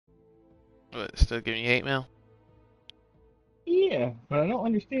What, still giving you hate mail? Yeah, but I don't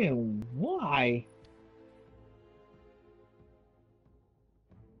understand why.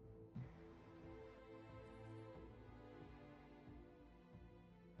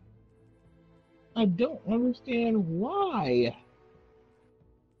 I don't understand why.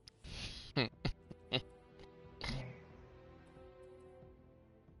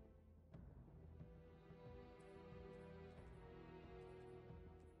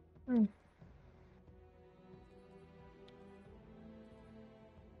 Hmm.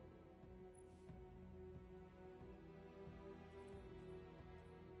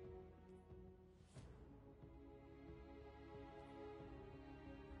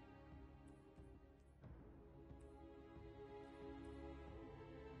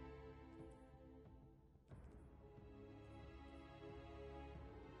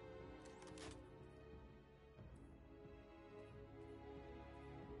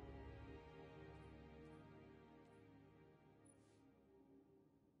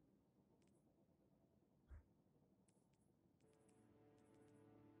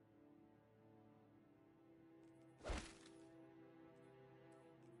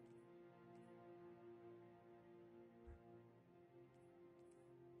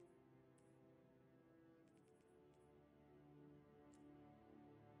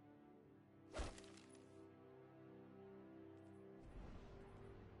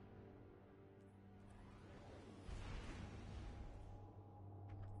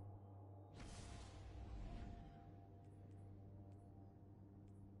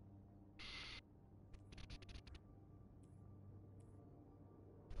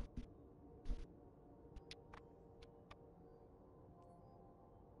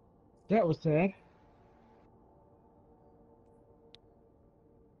 That was sad.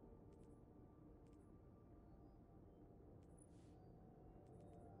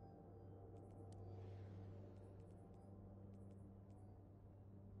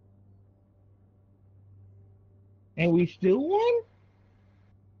 And we still won?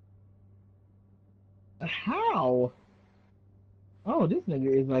 How? Oh, this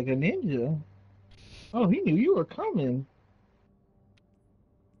nigga is like a ninja. Oh, he knew you were coming.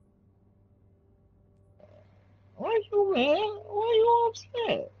 Why you mad? Why you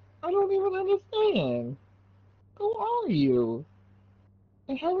upset? I don't even understand. Who are you?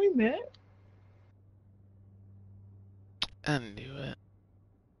 And how we met? I knew it.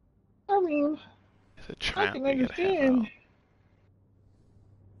 I mean, It's a I tramp can we gotta have understand.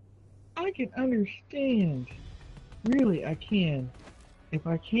 out. I can understand. Really, I can. If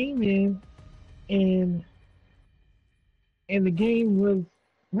I came in and the game was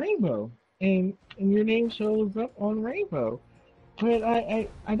Rainbow and your name shows up on Rainbow. But I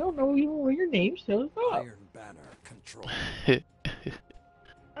don't know even where your name shows up. Iron Banner control.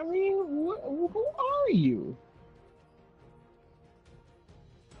 I mean, who are you?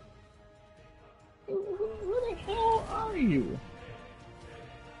 Who the hell are you?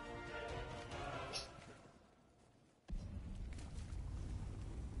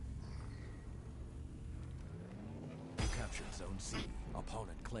 You captured Zone C.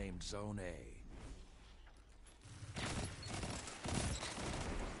 Opponent claimed Zone A.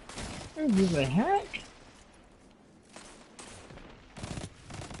 Is this a hack?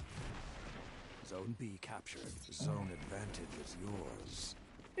 Zone B captured. Zone advantage is yours.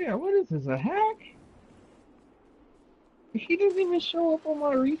 Yeah, what is this, a hack? He doesn't even show up on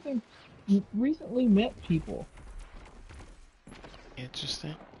my recently met people.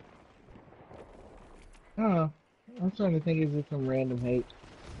 Interesting. Huh. I'm trying to think, is this some random hate?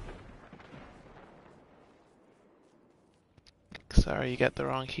 Sorry, you got the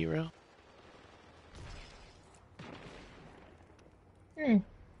wrong hero. Hmm.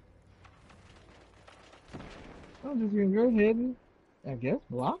 I'm just gonna go ahead and, I guess,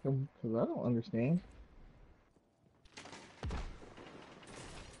 block him, because I don't understand.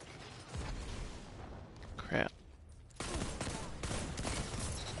 Crap.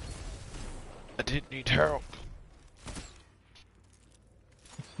 I didn't need help.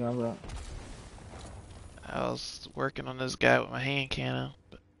 It's not about. I was working on this guy with my hand cannon,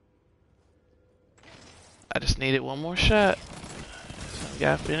 but I just needed one more shot. Some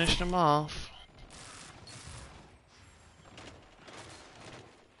guy finished him off.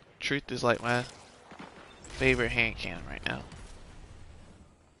 Truth is like my favorite hand cannon right now.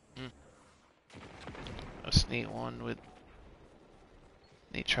 I just need one with.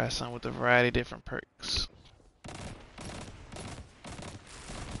 Need to try some with a variety of different perks.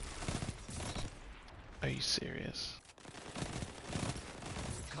 Are you serious?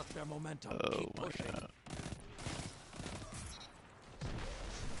 Cut their momentum. Oh Keep my pushing. god.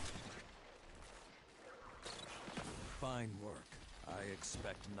 Fine work. I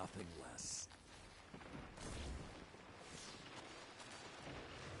expect nothing less.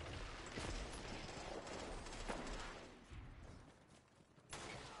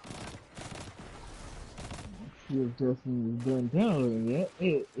 See if Destiny is done downloading yet.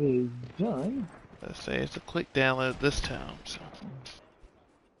 It is done. Let's say it's a quick download this time, so.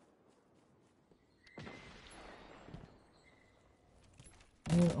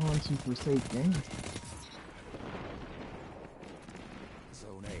 And on to for safe game.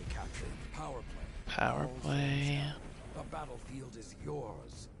 Zone A captured. Power play. Power All play. zones out. The battlefield is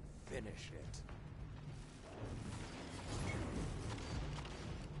yours. Finish it.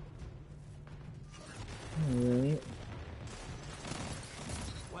 Alright.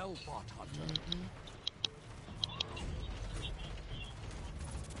 Well fought, Hunter.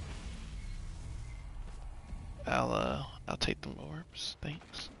 I'll take them orbs,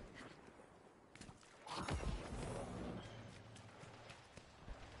 thanks. You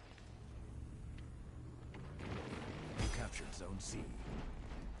captured Zone C.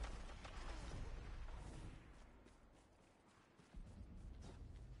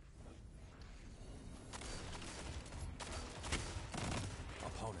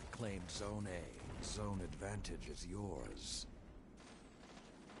 Opponent claimed Zone A. Zone advantage is yours.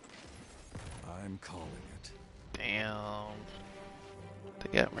 I'm calling it. Damn. They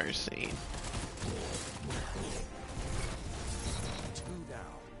got mercy. 2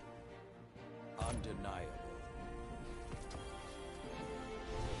 down. Undeniable.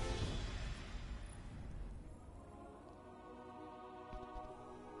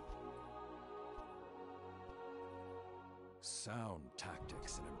 Sound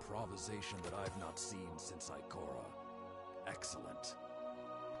tactics and improvisation that I've not seen since Ikora. Excellent.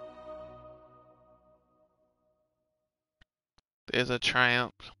 There's a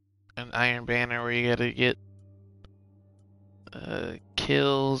Triumph, an Iron Banner where you gotta get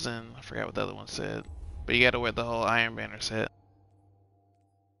kills, and I forgot what the other one said. But you gotta wear the whole Iron Banner set.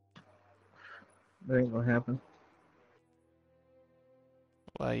 That ain't gonna happen.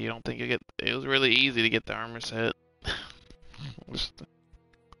 Why you don't think you get? It was really easy to get the armor set.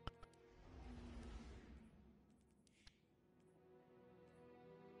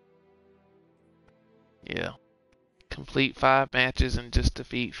 Yeah. Complete 5 matches and just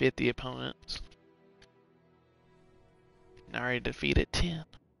defeat 50 opponents. I already defeated 10.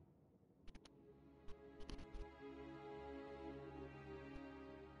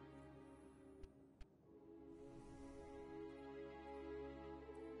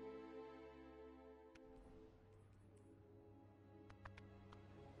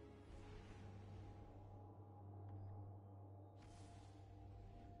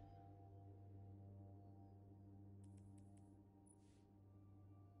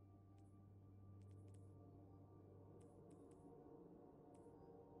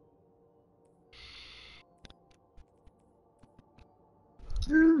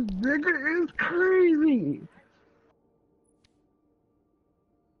 This nigga is crazy.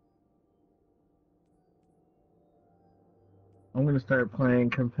 I'm gonna start playing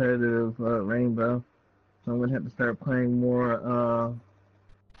competitive Rainbow. So I'm gonna have to start playing more.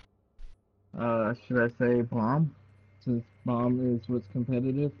 Should I say Bomb? Since Bomb is what's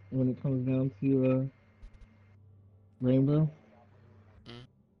competitive when it comes down to Rainbow. Mm.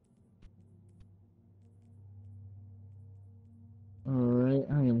 Alright,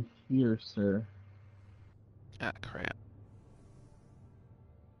 I am here, sir. Ah, crap.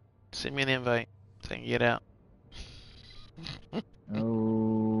 Send me an invite so I can get out.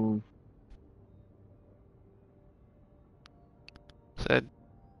 Oh. So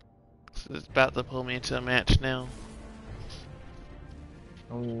it's about to pull me into a match now.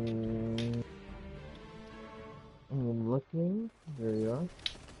 Oh. I'm looking. There you are.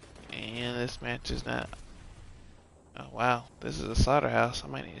 And this match is not. Oh wow, this is a slaughterhouse. I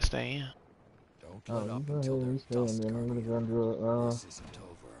might need to stay in. Don't Oh, let you up go ahead until and there's stay in dust, there. I'm gonna go and Guardian. do a, This isn't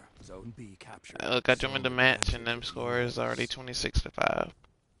over. Zone B captured. Look, I joined the Zone match and them advantage is scores already yours. 26-5.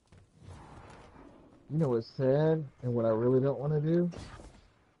 You know what's sad and what I really don't want to do?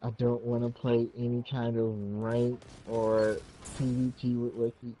 I don't want to play any kind of rank or PvP with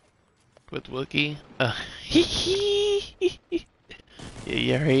Wiki. With Wookie. Yeah,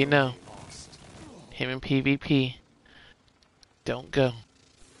 you already Zone know. A lost. Him and PvP. Don't go.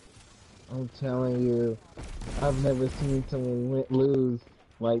 I'm telling you, I've never seen someone lose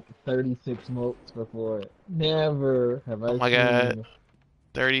like 36 motes before. Never have Oh I my god. seen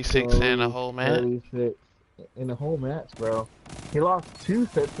 36 someone in a lose whole match. 36 in a whole match, bro. He lost 2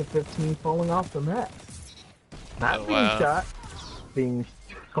 sets of 15 falling off the match. Oh Not being wow. shot, being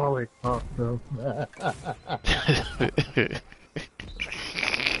Scarlet Talk, though.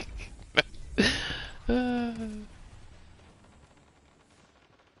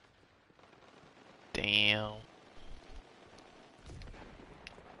 Damn.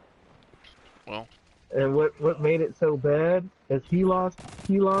 Well, And what made it so bad is he lost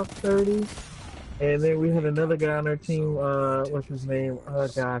 30, and then we had another guy on our team. What's his name? Oh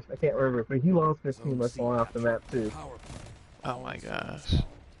gosh, I can't remember. But he lost 15 Zone by C falling off the captured. map too. Power play. oh All my zones gosh. held.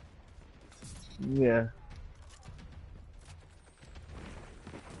 Yeah.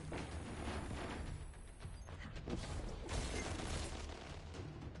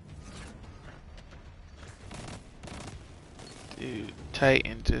 Dude,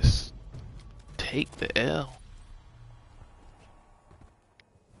 Titan just take the L.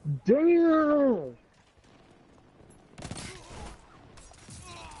 Damn.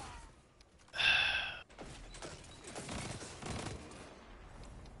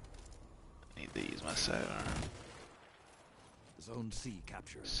 Need to use my sidearm. Zone C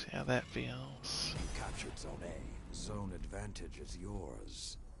captured. See how that feels. You captured Zone A. Zone advantage is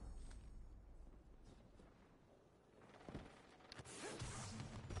yours.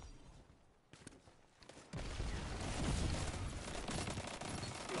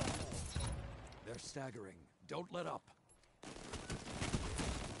 They're staggering. Don't let up.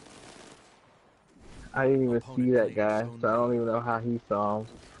 I didn't even Opponent see that claims guy, zone so I don't B. even know how he saw him.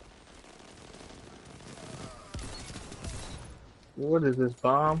 What is this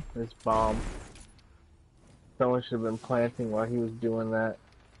bomb? This bomb. Someone should have been planting while he was doing that.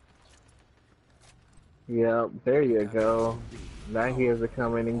 Yep, there you Captured go. Zone B. Now he Power has to play.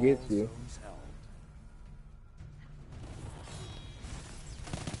 come in and get All you. zones held.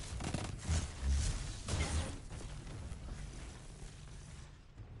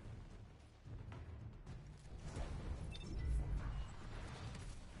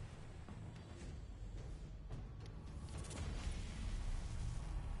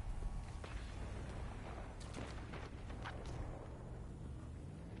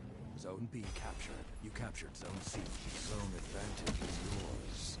 Zone B captured. You captured Zone C. Zone advantage is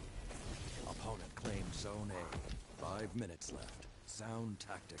yours. Opponent claimed Zone A. 5 minutes left. Sound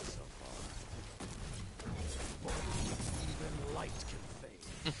tactics so far. Even light can fade.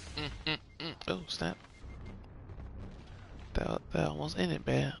 Oh, snap. That almost ended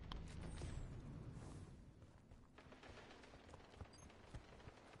bad.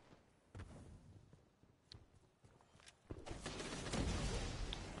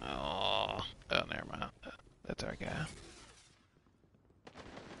 Oh, never mind. That's our guy.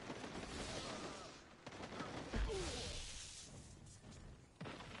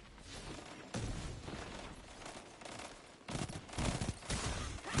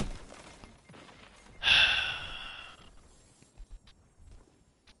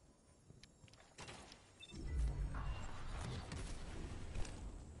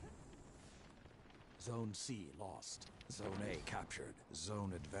 Zone C lost. Zone A captured.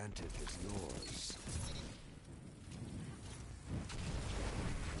 Zone advantage is yours.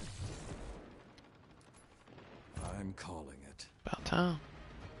 I'm calling it. About time.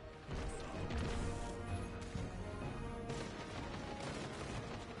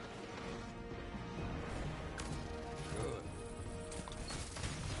 Good.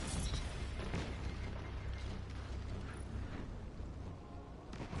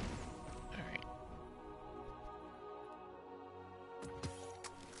 Alright.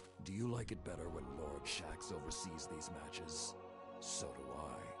 Do you like it better when Lord Shax oversees these matches? So do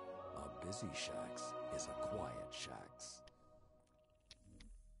I. A busy Shax is a quiet Shax.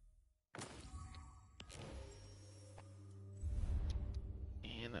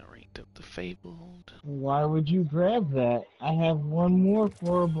 And I ranked up the Fabled. Why would you grab that? I have one more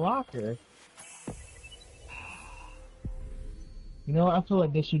for a blocker. You know, I feel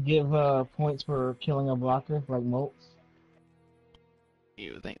like they should give points for killing a blocker, like Moltz.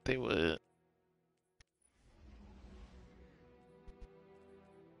 You would think they would.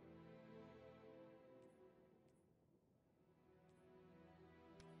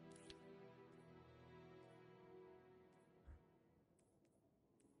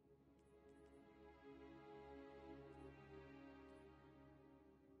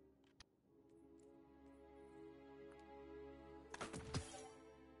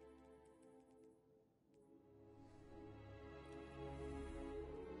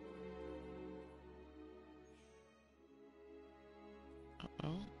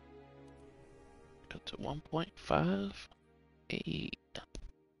 Uh-oh. Go to 1.58.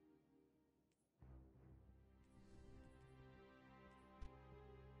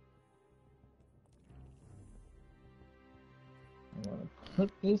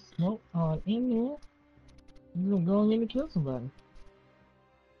 put this smoke on in there. I'm going in to kill somebody.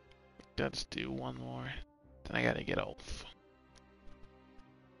 Let's do one more. Then I gotta get off.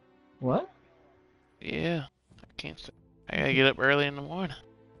 What? Yeah, I can't. I gotta get up early in the morning.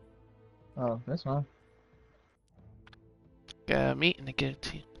 Oh, that's fine. Got a meeting to go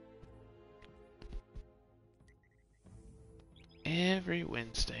to. Every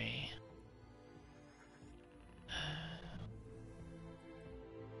Wednesday.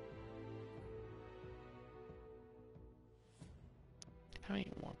 How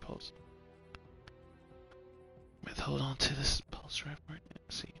many more posts? Let's hold on to this post report.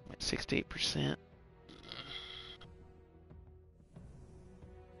 Let's see, I'm at 68%.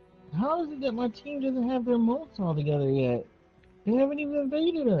 How is it that my team doesn't have their moats all together yet? They haven't even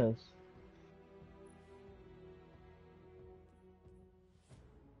invaded us.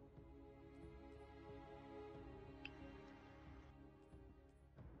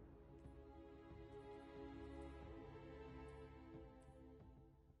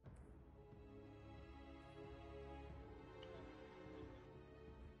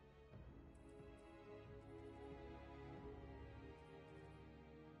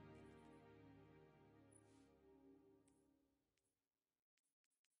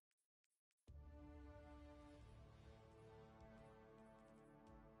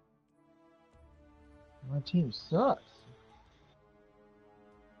 My team sucks.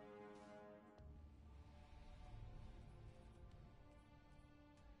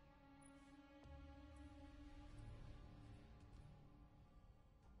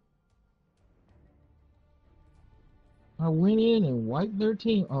 I went in and wiped their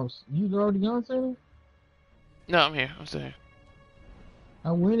team. Oh, you already gone, Sammy? No, I'm here. I'm still here.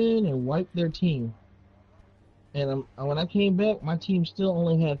 I went in and wiped their team. And when I came back, my team still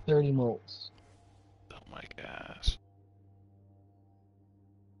only had 30 moats. Oh my gosh.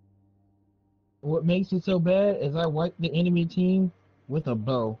 What makes it so bad is I wiped the enemy team with a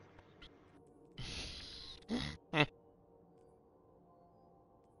bow.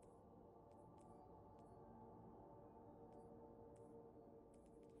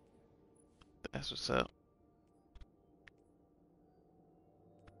 That's what's up.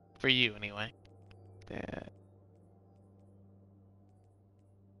 For you, anyway. Yeah.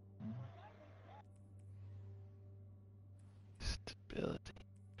 Stability.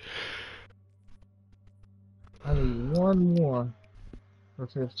 I need one more for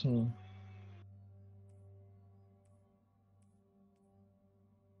 15.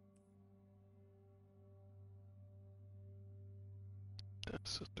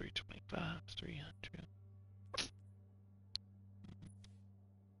 That's a 325. 300.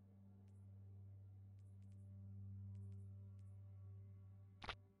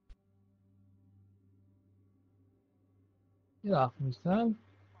 Get off me, son.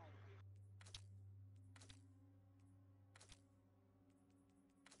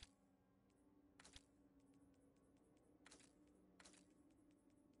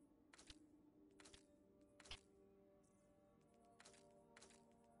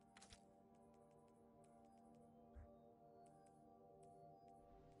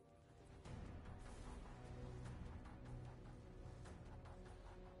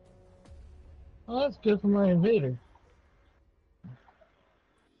 Oh, that's good for my invader.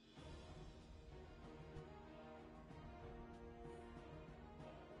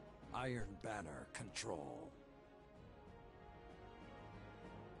 Iron Banner control.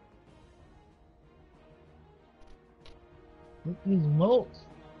 Look at these moats.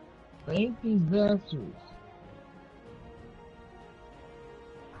 Thank these bastards.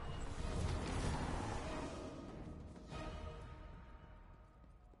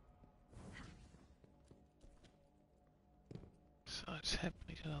 So it's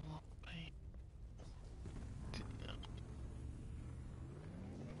happening to a long pain. Didn't know.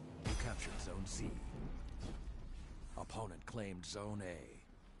 You captured Zone C. Opponent claimed Zone A.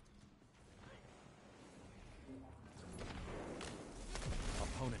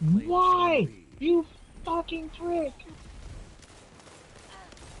 Opponent claimed Why? Zone B. You fucking prick.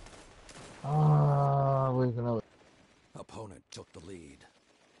 Ah, we're gonna Opponent took the lead.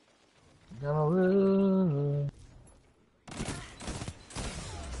 lose.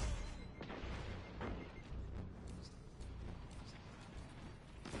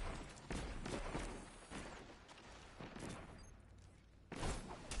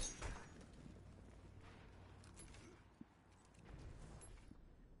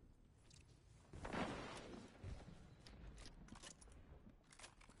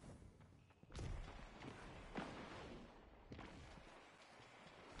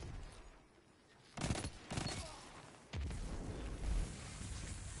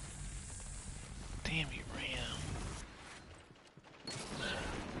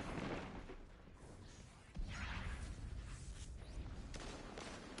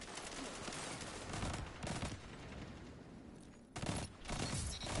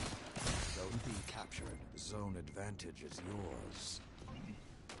 Zone advantage is yours.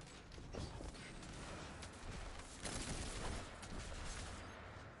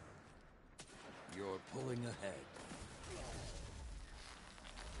 You're pulling ahead.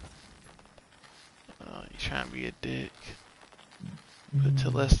 Oh, you trying to be a dick. Put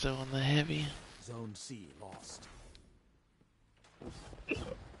Telesto on the heavy. Zone C lost.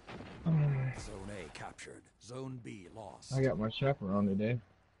 Zone A captured. Zone B lost. I got my chaperone today.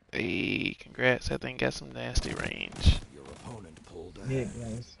 Hey, congrats. That thing got some nasty range. Your opponent pulled Yeah, ahead.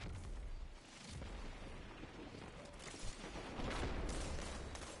 guys.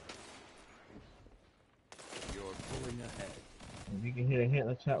 You're pulling ahead. If you can hit a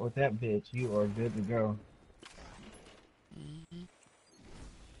Hitler shot with that bitch, you are good to go. Mm-hmm.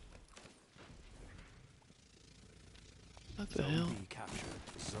 What the Zone hell? B captured.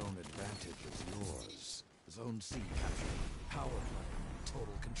 Zone advantage is yours. Zone C captured. Power play.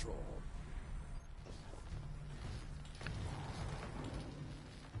 Total control.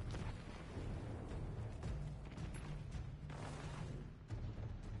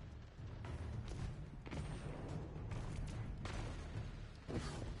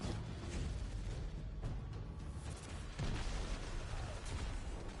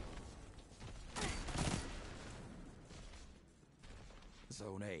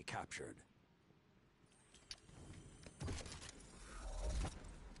 Zone A captured.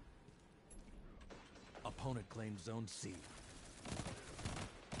 Opponent claims Zone C.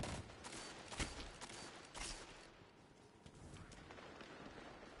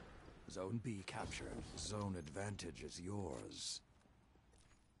 Zone B captured. Zone advantage is yours.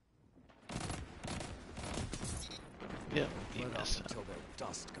 Yep, you Let up messed up. until they're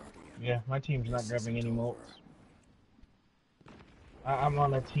dust, Guardian. Yeah, my team's not This grabbing any isn't molts. over. I'm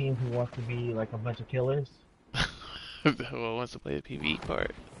on a team who wants to be like a bunch of killers. Who wants to play the PvE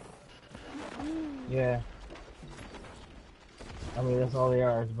part? Yeah. I mean, that's all they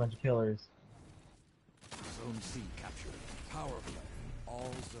are, is a bunch of killers. Zone C captured. Power play.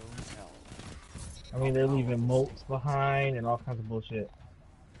 All zones held. I mean, they're leaving molts behind and all kinds of bullshit.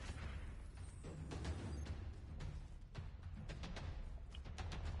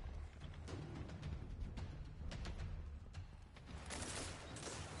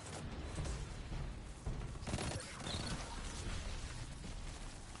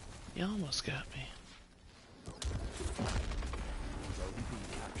 You almost got me. Zone B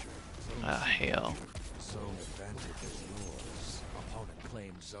captured. Zone Ah, C hell. captured. Zone advantage is yours. Opponent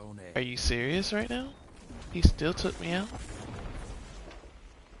claims Zone A. Are you serious right now? He still took me out?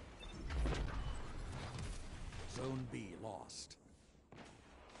 Zone B lost.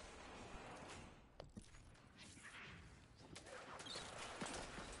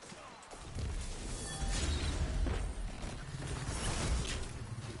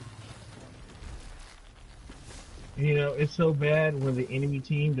 You know, it's so bad when the enemy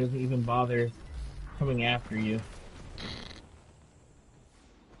team doesn't even bother coming after you.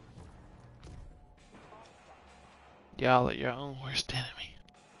 Y'all are your own worst enemy.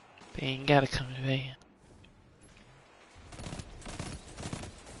 They ain't gotta come in vain.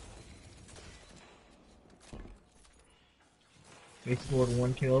 They scored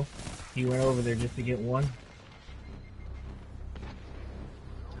one kill. He went over there just to get one.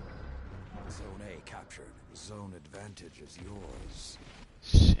 Zone A captured. Zone advantage is yours.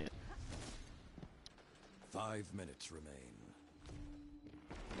 Shit. 5 minutes remain.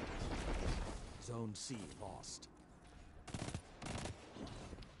 Zone C lost.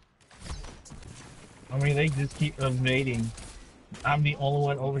 I mean, they just keep evading. I'm the only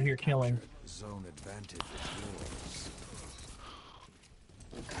one over here killing. Zone advantage is yours.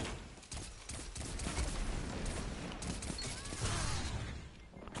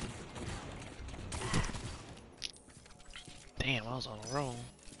 Damn, I was on a roll.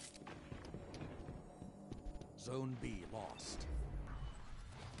 Zone B lost.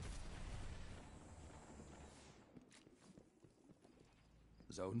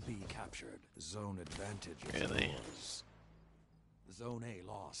 Zone B captured. Zone advantage is Really? yours. Zone A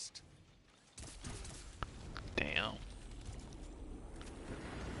lost. Damn.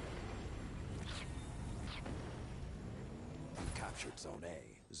 You captured Zone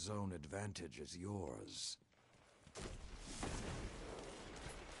A. Zone advantage is yours.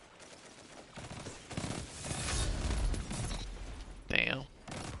 Damn.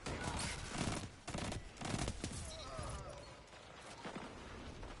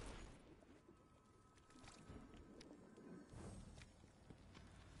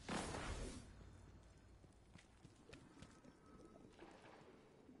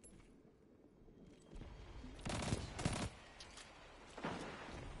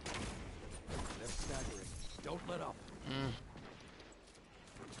 They're staggering.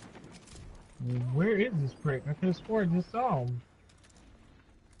 Where is this prick? I could have sworn I just saw him.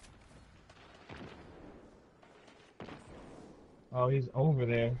 Oh, he's over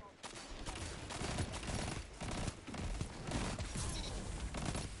there.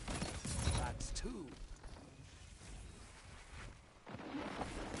 That's two.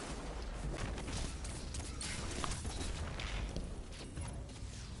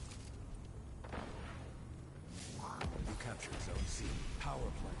 You captured Zone C. Power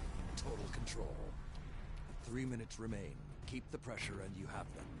play. Total control. 3 minutes remain. Keep the pressure and you have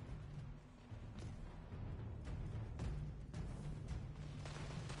them.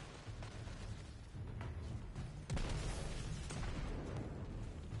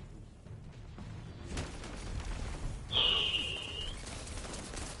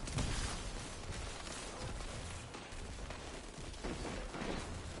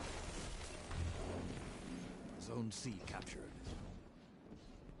 Zone C captured.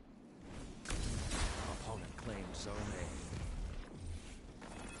 Opponent claims Zone A.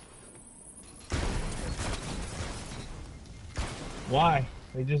 Why?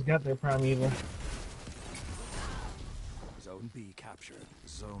 They just got their primeval. Zone B captured.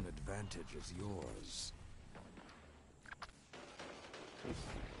 Zone advantage is yours.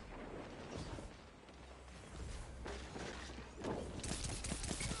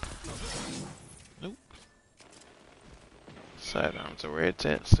 Nope. Sidearms are where it's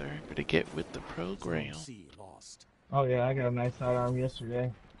at, sir. Better get with the program. Zone C lost. Oh yeah, I got a nice sidearm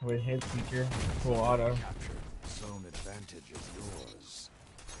yesterday with head seeker, full auto. Captured. Zone advantage is yours.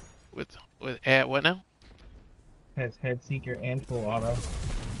 With at what now? Has head seeker and full auto.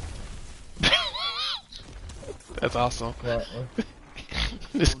 That's awesome. But,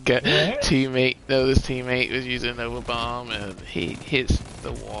 This guy, What? this teammate was using Nova Bomb and he hits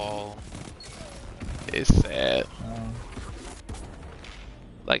the wall. It's sad.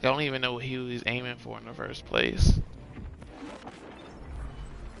 Like, I don't even know what he was aiming for in the first place.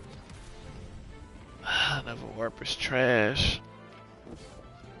 Nova Warp is trash.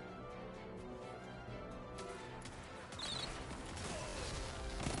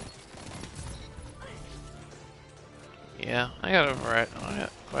 Yeah, I got I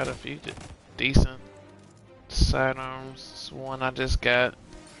got quite a few decent sidearms. This one I just got.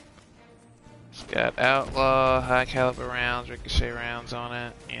 It's got outlaw, high caliber rounds, ricochet rounds on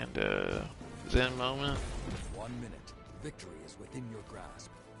it, and Zen moment. 1 minute. Victory is within your grasp.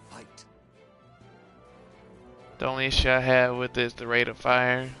 Fight. The only issue I have with it is the rate of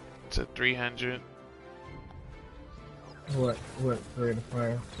fire. It's at 300 What rate of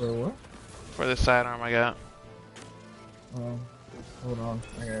fire? For what? for the sidearm I got. Hold on.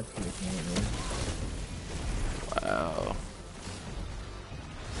 I gotta see this one. Wow.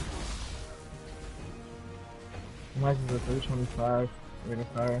 Mine is a 325 rate of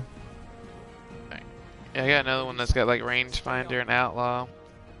fire. Yeah, I got another one that's got like rangefinder and outlaw.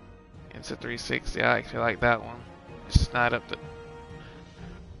 It's a 360. I actually like that one. It's not up to.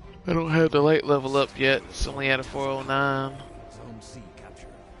 I don't have the light level up yet. It's only at a 409. Zone C captured.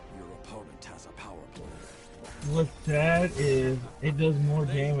 Your opponent has a power play. What's sad is it does more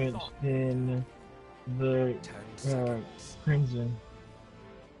damage than the 10 seconds. Crimson.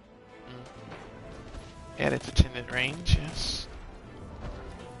 At its intended range, yes.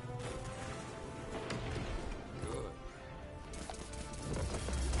 Good.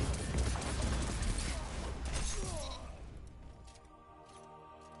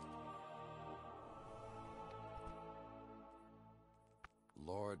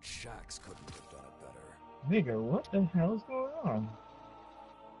 Lord Shax couldn't have done it better. Nigga, what the hell is going on?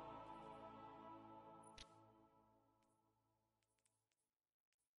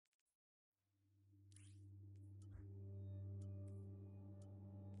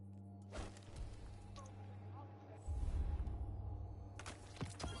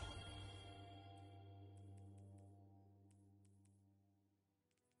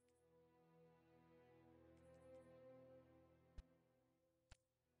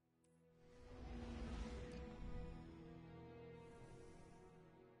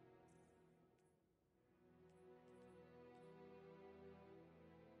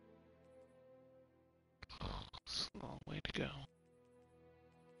 It's a long way to go.